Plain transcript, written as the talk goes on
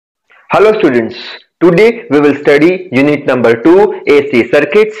Hello students, today we will study unit number 2 AC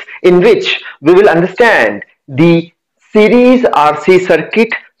circuits, in which we will understand the series RC circuit.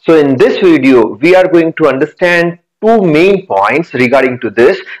 So in this video we are going to understand two main points regarding to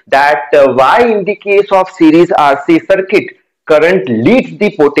this, that why in the case of series RC circuit current leads the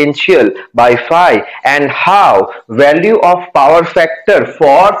potential by phi, and how value of power factor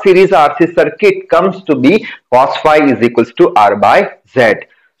for series RC circuit comes to be cos phi is equals to R by Z.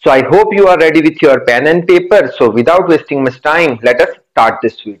 So I hope you are ready with your pen and paper. So without wasting much time, let us start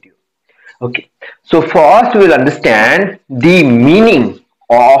this video. Okay. So first we will understand the meaning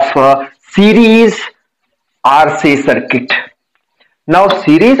of series RC circuit. Now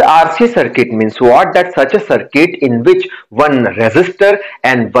series RC circuit means what? That such a circuit in which one resistor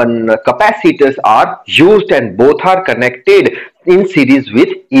and one capacitors are used and both are connected in series with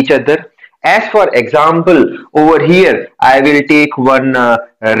each other. As for example, over here I will take one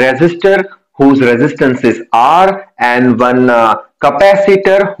resistor whose resistance is R and one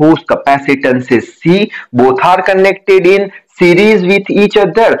capacitor whose capacitance is C. Both are connected in series with each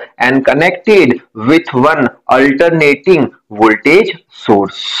other and connected with one alternating voltage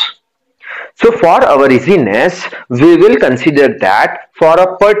source. So for our easiness, we will consider that for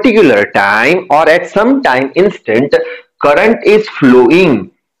a particular time or at some time instant, current is flowing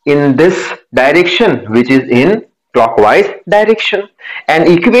in this direction, which is in clockwise direction. An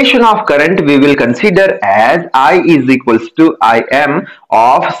equation of current we will consider as I is equals to Im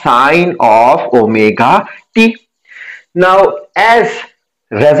of sine of omega t. Now as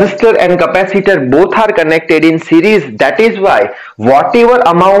resistor and capacitor both are connected in series, that is why whatever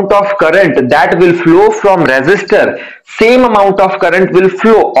amount of current that will flow from resistor, same amount of current will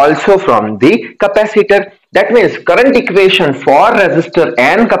flow also from the capacitor. That means current equation for resistor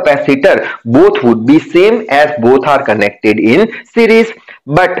and capacitor both would be same as both are connected in series,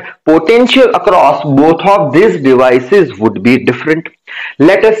 but potential across both of these devices would be different.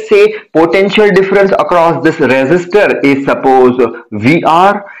 Let us say potential difference across this resistor is suppose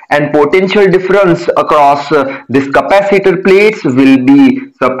VR, and potential difference across this capacitor plates will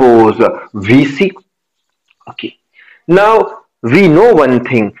be suppose VC. Okay. Now we know one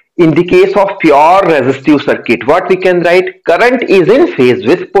thing. In the case of pure resistive circuit, what we can write? Current is in phase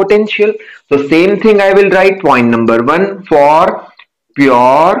with potential. So same thing I will write, point number 1 for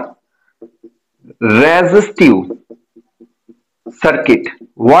pure resistive circuit.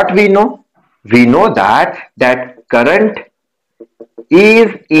 What we know? We know that current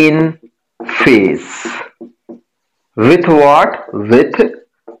is in phase with what? With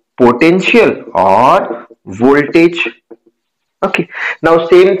potential or voltage. Okay. Now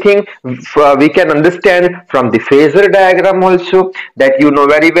same thing we can understand from the phasor diagram also, that you know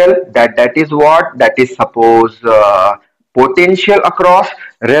very well that is what? That is suppose potential across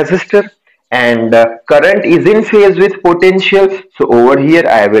resistor, and current is in phase with potential. So over here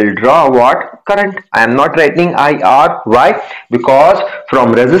I will draw what? Current. I am not writing IR. Why? Because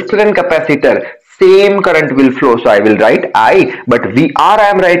from resistor and capacitor same current will flow, so I will write I, but VR I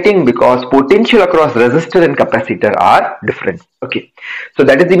am writing because potential across resistor and capacitor are different. Okay, so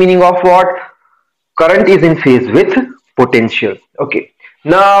that is the meaning of what? Current is in phase with potential. Okay.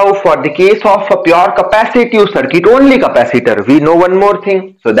 Now for the case of a pure capacitive circuit, only capacitor, we know one more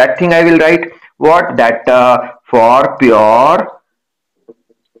thing. So that thing I will write what? That for pure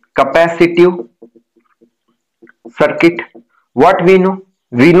capacitive circuit, what we know?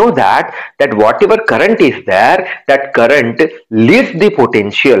 We know that whatever current is there, that current leads the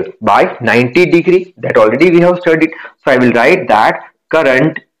potential by 90 degree. That already we have studied. So I will write that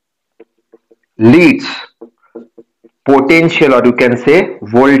current leads potential, or you can say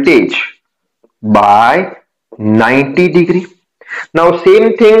voltage, by 90 degree. Now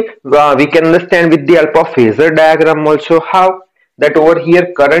same thing we can understand with the help of phasor diagram also. How? That over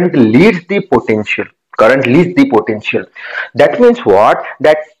here current leads the potential. Current leads the potential. That means what?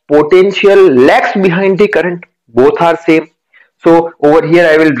 That potential lags behind the current. Both are same. So over here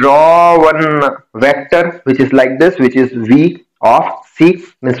I will draw one vector which is like this, which is V of C,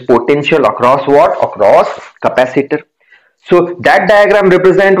 means potential across what? Across capacitor. So that diagram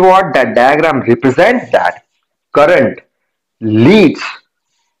represent what? That diagram represents that current leads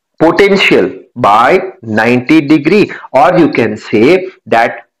potential by 90 degree, or you can say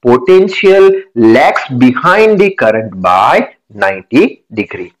that potential lags behind the current by 90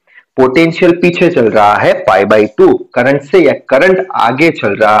 degree. Potential पीछे चल रहा है pi by 2 current से, या current आगे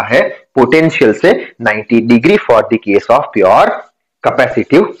चल रहा है पोटेंशियल से 90 degree for the case of pure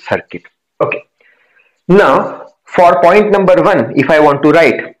capacitive circuit. Okay, now for point number 1, if I want to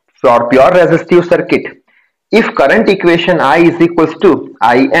right for pure resistive circuit, if current equation I is equals to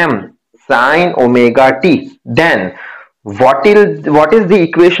Im sine omega t. Then what is the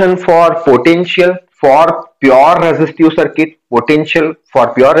equation for potential for pure resistive circuit? Potential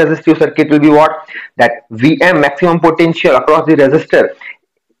for pure resistive circuit will be what? That Vm, maximum potential across the resistor,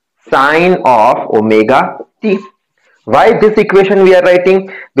 sine of omega t. Why this equation we are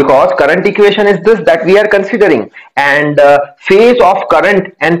writing? Because current equation is this that we are considering, and phase of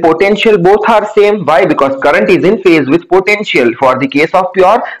current and potential both are same. Why? Because current is in phase with potential for the case of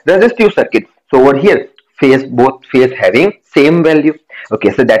pure resistive circuit. So over here both phase having same value.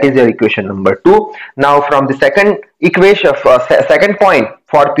 Okay, so that is your equation number 2. Now from the second equation, second point,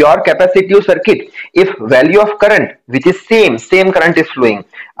 for pure capacitive circuit, if value of current which is same current is flowing,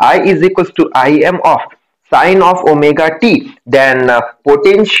 I is equals to Im of sine of omega t, then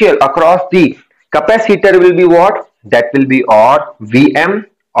potential across the capacitor will be what? That will be or Vm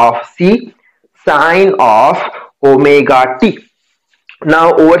of C sine of omega t.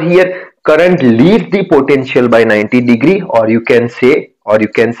 Now over here current leads the potential by 90 degree, or you can say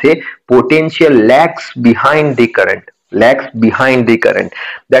potential lags behind the current.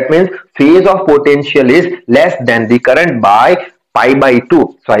 That means phase of potential is less than the current by pi by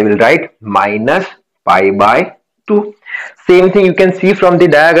 2. So I will write minus pi by 2. Same thing you can see from the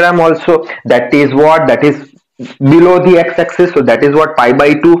diagram also. That is what? That is below the x-axis, so that is what? Pi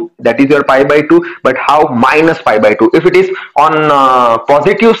by 2. That is your pi by 2. But how? Minus pi by 2. If it is on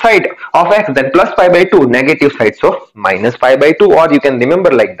positive side of x, then plus pi by 2, negative side, so minus pi by 2. Or you can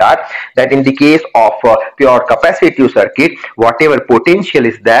remember like that, that in the case of pure capacitive circuit, whatever potential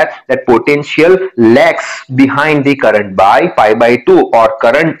is there, that potential lags behind the current by pi by 2, or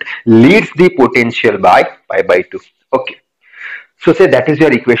current leads the potential by pi by 2. Okay, so say that is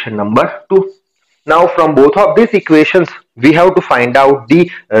your equation number 2. Now from both of these equations we have to find out the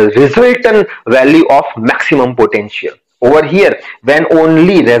resultant value of maximum potential. Over here, when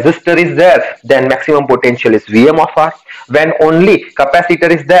only resistor is there, then maximum potential is Vm of R. When only capacitor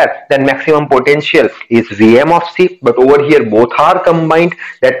is there, then maximum potential is Vm of C. But over here both are combined.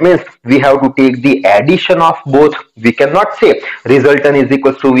 That means we have to take the addition of both. We cannot say resultant is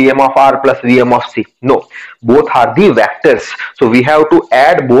equals to Vm of R plus Vm of C. No, both are the vectors. So we have to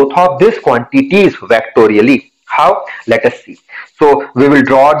add both of these quantities vectorially. How? Let us see. So we will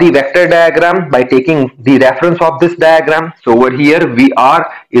draw the vector diagram by taking the reference of this diagram. So over here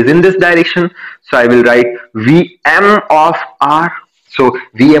VR is in this direction. So I will write Vm of R. So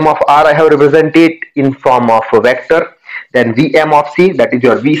Vm of R I have represented in form of a vector. Then Vm of C, that is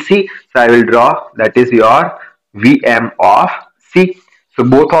your Vc. So I will draw, that is your Vm of C. So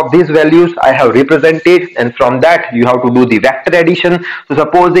both of these values I have represented, and from that you have to do the vector addition. So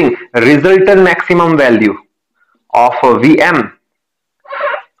supposing resultant maximum value of Vm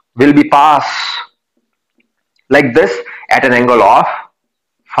will be passed like this at an angle of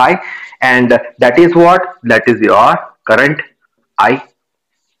phi, and that is what? That is your current I.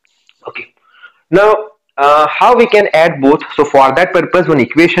 Okay. Now how we can add both? So for that purpose, one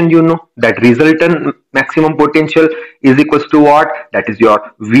equation you know, that resultant maximum potential is equals to what? That is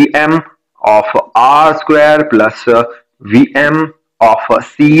your Vm of R square plus Vm of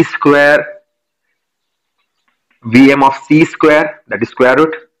C square, Vm of C square, that is square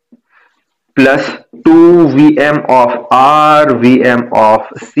root, plus 2 Vm of R, Vm of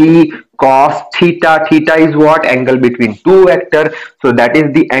C cos theta. Theta is what? Angle between two vectors. So that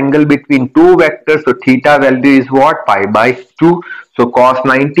is the angle between two vectors. So theta value is what? Pi by 2. So cos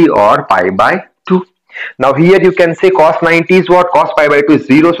 90 or pi by 2. Now here you can say cos 90 is what? Cos pi by 2 is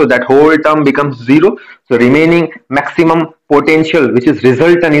 0. So that whole term becomes 0. So remaining maximum potential, which is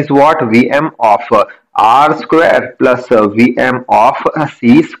resultant, is what? Vm of R square plus Vm of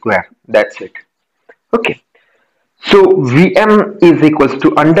C square. That's it. Okay. So Vm is equals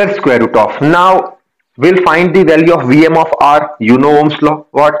to under square root of. Now we'll find the value of Vm of R. You know Ohm's law.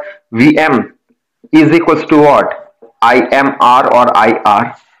 What? Vm is equals to what? IMR or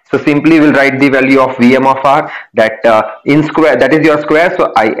IR. So simply we'll write the value of Vm of R, that in square, that is your square.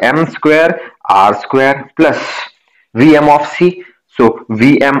 So Im square R square plus Vm of C. So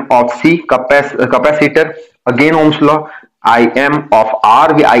Vm of C, capacitor, again Ohm's law. Im of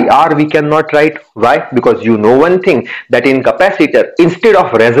R, IR we cannot write. Why? Because you know one thing, that in capacitor, instead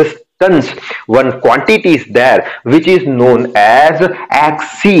of resistance, one quantity is there which is known as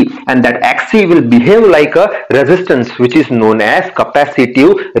Xc, and that Xc will behave like a resistance which is known as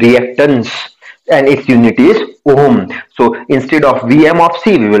capacitive reactance, and its unit is ohm. So instead of Vm of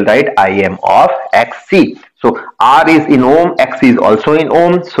C, we will write Im of Xc. So R is in ohm, X is also in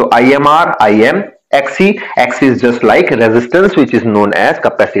ohm. So IMR, Im Xc. X is just like resistance which is known as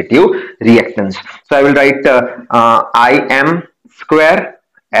capacitive reactance. So I will write Im square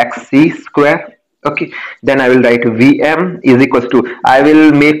xc square. Okay, then I will write Vm is equals to, I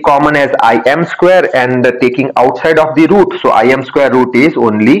will make common as Im square and taking outside of the root. So Im square root is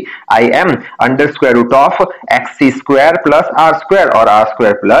only Im under square root of xc square plus r square, or r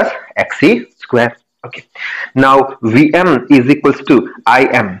square plus xc square. Okay, now Vm is equals to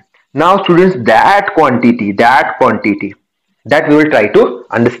Im. Now students, that quantity that we will try to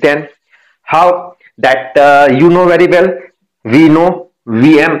understand. How? That you know very well. We know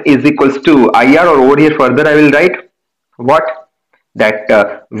Vm is equals to IR, or over here further I will write what? That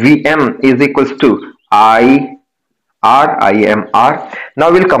Vm is equals to IMR.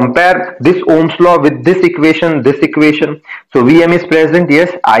 Now we'll compare this Ohm's law with this equation, So Vm is present,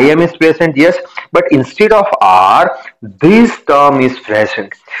 yes. Im is present, yes. But instead of R, this term is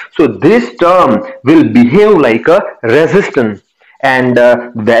present. So this term will behave like a resistance, and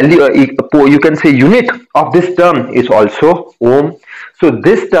value, you can say unit of this term is also ohm. So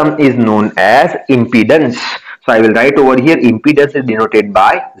this term is known as impedance. So I will write over here, impedance is denoted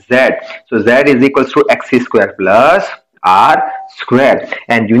by Z. So Z is equals to xc square plus r square,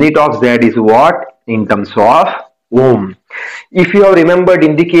 and unit of Z is what? In terms of ohm. If you have remembered,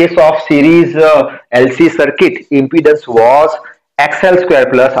 in the case of series LC circuit, impedance was XL square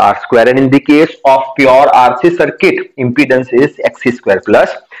plus R square, and in the case of pure RC circuit, impedance is XC square plus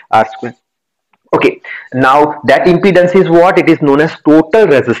R square. Okay, now that impedance is what? It is known as total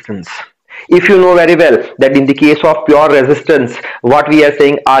resistance. If you know very well that in the case of pure resistance, what we are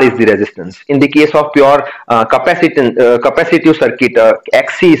saying, R is the resistance. In the case of pure capacitive circuit,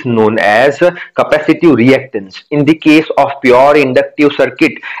 Xc is known as capacitive reactance. In the case of pure inductive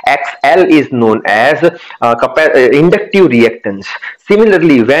circuit, XL is known as inductive reactance.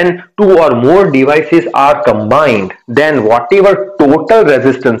 Similarly, when two or more devices are combined, then whatever total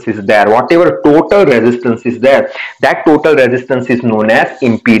resistance is there, that total resistance is known as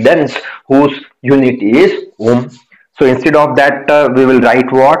impedance, whose unit is ohm. So instead of that, we will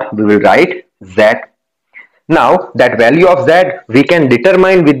write what? We will write Z. Now that value of Z we can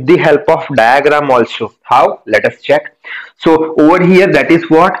determine with the help of diagram also. How? Let us check. So over here, that is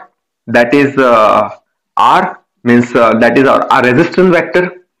what? That is R, means that is our resistance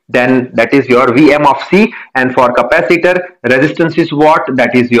vector. Then that is your Vm of C, and for capacitor, resistance is what?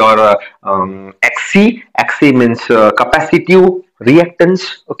 That is your Xc. Xc means capacitive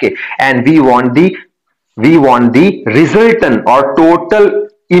reactance. Okay, and we want the resultant or total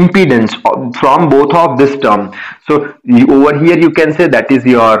impedance from both of this term. So over here you can say that is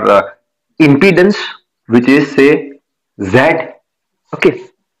your impedance, which is say Z. Okay,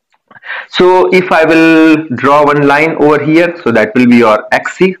 so if I will draw one line over here, so that will be your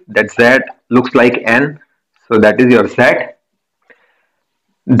Xc, that Z looks like N, so that is your Z.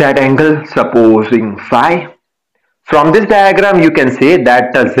 That angle, supposing phi. From this diagram, you can say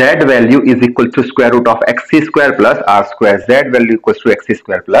that Z value is equal to square root of xc square plus r square. Z value equals to xc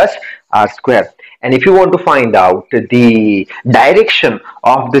square plus r square. And if you want to find out the direction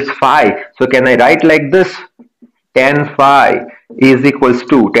of this phi, so can I write like this? Tan phi is equals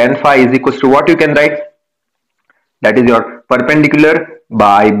to what you can write? That is your perpendicular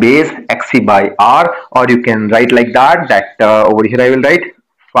by base xc by r, or you can write like that, over here I will write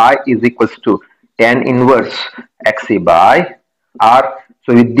phi is equals to tan inverse xc by r.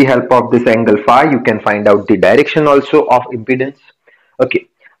 So with the help of this angle phi, you can find out the direction also of impedance. Okay,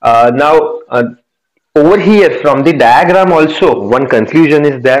 now over here from the diagram also one conclusion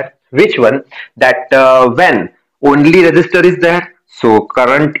is there. Which one? That when only resistor is there, so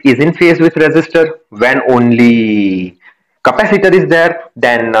current is in phase with resistor. When only capacitor is there,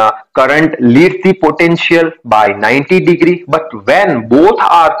 then current leads the potential by 90 degree. But when both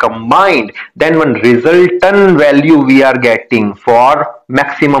are combined, then one resultant value we are getting for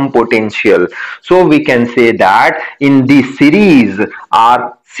maximum potential. So we can say that in the series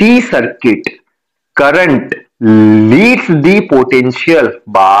RC circuit, current leads the potential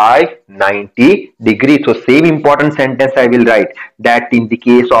by 90 degree. So same important sentence I will write, that in the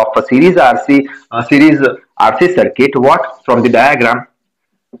case of a series RC circuit, what? From the diagram,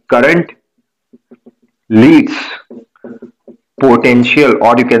 current leads potential,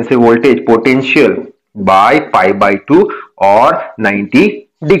 or you can say voltage potential, by pi by 2 or 90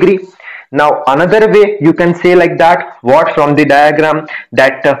 degree. Now another way you can say like that, what? From the diagram,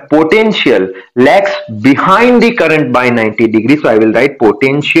 that potential lags behind the current by 90 degrees. So I will write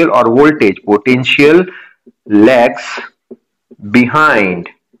potential or voltage, potential lags behind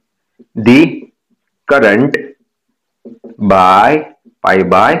the current by pi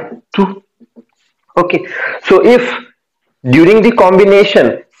by 2. Okay, so if during the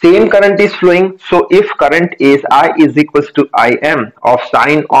combination same current is flowing. So if current is I is equals to Im of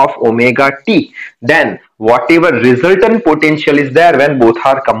sine of omega t, then whatever resultant potential is there when both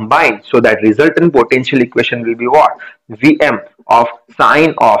are combined, so that resultant potential equation will be what? Vm of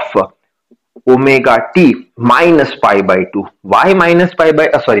sine of omega t minus pi by 2. Why minus pi by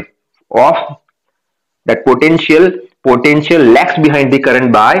of that potential lags behind the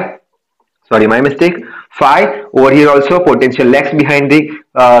current by, sorry, my mistake, phi. Over here also potential lags behind the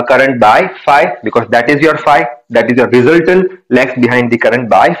current by phi, because that is your phi, that is your resultant lags behind the current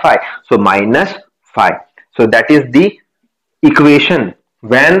by phi, so minus phi. So that is the equation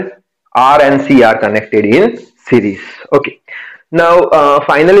when R and C are connected in series. Okay, now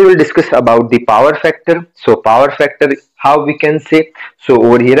finally we'll discuss about the power factor. So power factor, how we can say, so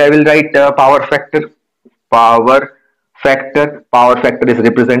over here I will write power factor. Power factor is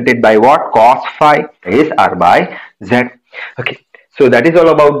represented by what? Cos phi is R by Z. Okay, so that is all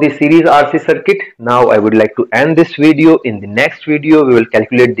about the series RC circuit. Now I would like to end this video. In the next video we will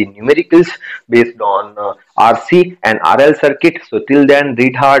calculate the numericals based on RC and RL circuit. So till then,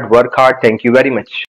 read hard, work hard. Thank you very much.